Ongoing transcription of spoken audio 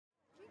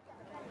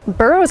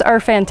Burros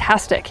are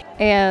fantastic,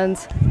 and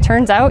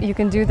turns out you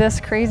can do this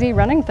crazy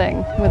running thing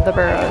with the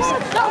burros.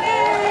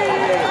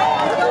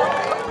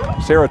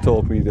 Sarah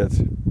told me that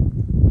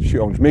she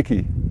owns Mickey,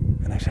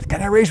 and I said,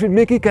 can I race with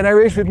Mickey? Can I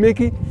race with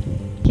Mickey?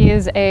 He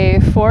is a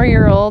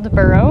 4-year-old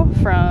burro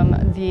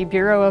from the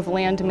Bureau of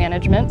Land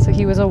Management, so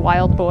he was a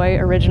wild boy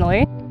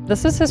originally.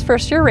 This is his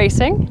first year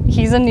racing.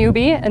 He's a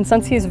newbie, and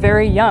since he's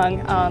very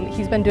young,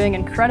 he's been doing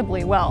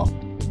incredibly well.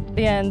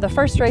 In the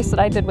first race that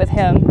I did with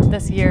him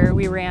this year,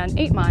 we ran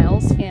 8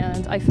 miles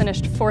and I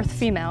finished 4th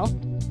female.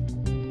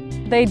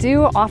 They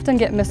do often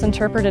get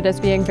misinterpreted as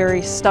being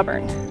very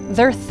stubborn.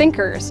 They're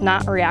thinkers,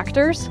 not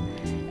reactors.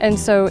 And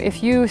so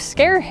if you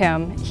scare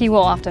him, he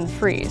will often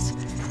freeze.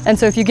 And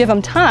so if you give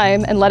him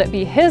time and let it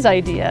be his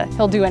idea,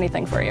 he'll do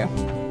anything for you.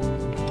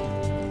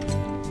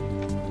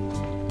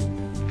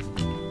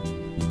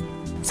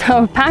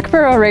 So pack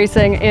burro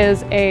racing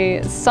is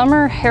a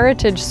summer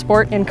heritage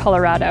sport in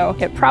Colorado.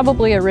 It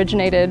probably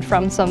originated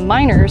from some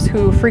miners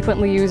who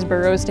frequently use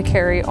burros to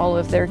carry all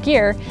of their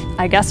gear.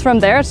 I guess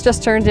from there it's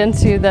just turned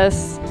into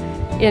this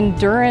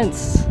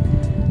endurance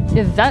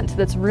event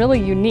that's really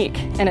unique,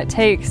 and it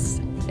takes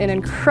an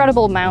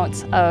incredible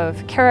amount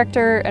of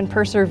character and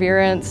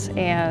perseverance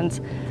and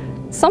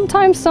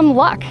sometimes some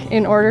luck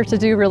in order to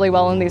do really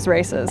well in these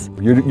races.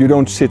 You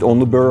don't sit on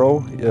the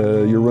burro,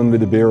 you run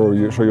with the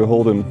burro, so you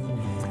hold him.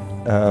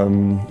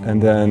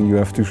 And then you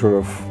have to sort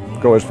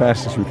of go as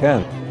fast as you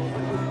can.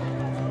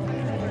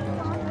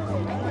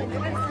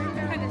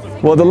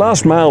 Well, the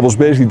last mile was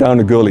basically down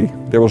a gully.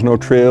 There was no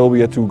trail, we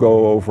had to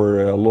go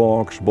over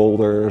logs,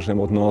 boulders and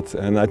whatnot,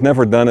 and I'd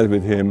never done it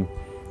with him.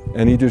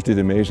 And he just did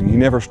amazing. He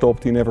never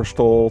stopped, he never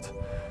stalled.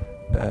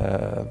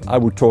 I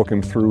would talk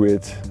him through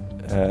it,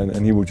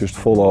 and he would just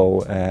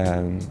follow,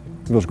 and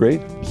it was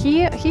great.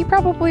 He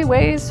probably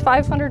weighs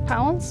 500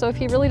 pounds, so if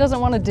he really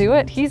doesn't want to do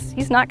it,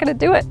 he's not going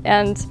to do it.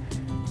 And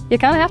you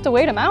kind of have to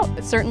wait him out.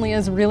 It certainly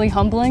is really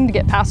humbling to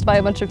get passed by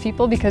a bunch of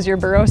people because your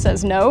burro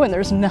says no and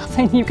there's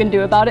nothing you can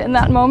do about it in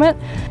that moment.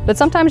 But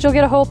sometimes you'll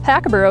get a whole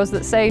pack of burros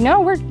that say,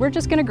 no, we're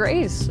just going to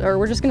graze, or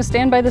we're just going to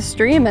stand by the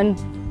stream and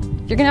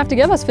you're going to have to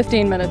give us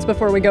 15 minutes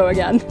before we go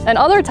again. And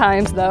other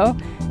times though,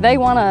 they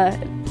want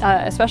to,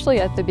 especially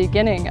at the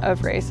beginning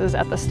of races,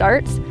 at the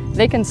starts,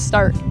 they can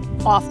start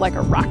off like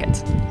a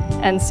rocket.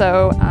 And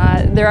so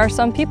there are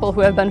some people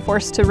who have been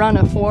forced to run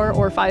a 4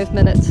 or 5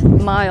 minute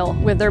mile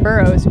with their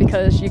burros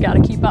because you got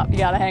to keep up, you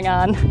got to hang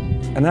on.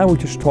 And I would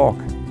just talk,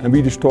 and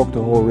we just talked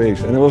the whole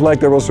race. And it was like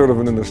there was sort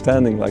of an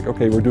understanding, like,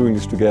 okay, we're doing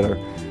this together.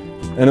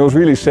 And it was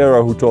really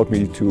Sarah who taught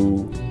me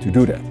to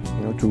do that,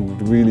 you know, to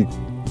really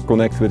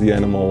connect with the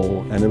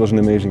animal, and it was an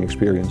amazing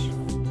experience.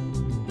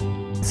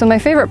 So my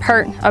favorite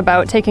part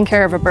about taking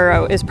care of a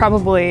burro is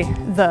probably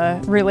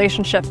the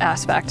relationship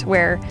aspect,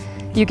 where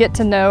you get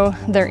to know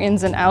their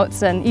ins and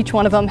outs, and each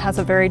one of them has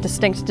a very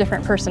distinct,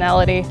 different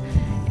personality,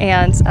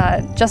 and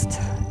just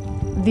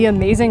the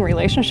amazing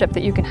relationship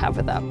that you can have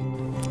with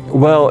them.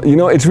 Well, you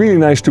know, it's really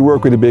nice to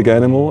work with a big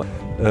animal.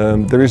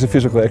 There is a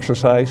physical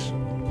exercise.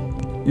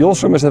 You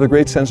also must have a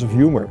great sense of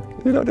humor.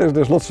 You know,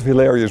 there's lots of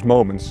hilarious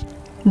moments.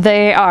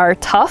 They are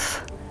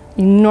tough,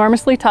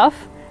 enormously tough.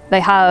 They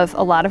have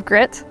a lot of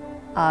grit.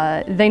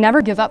 They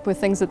never give up with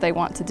things that they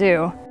want to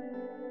do.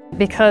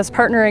 Because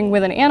partnering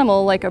with an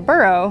animal like a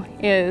burro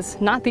is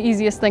not the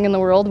easiest thing in the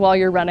world while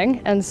you're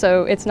running, and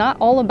so it's not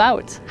all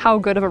about how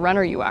good of a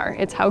runner you are.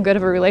 It's how good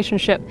of a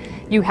relationship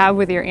you have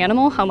with your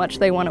animal, how much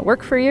they want to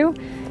work for you,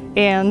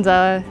 and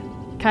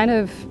kind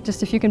of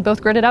just if you can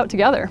both grit it out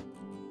together.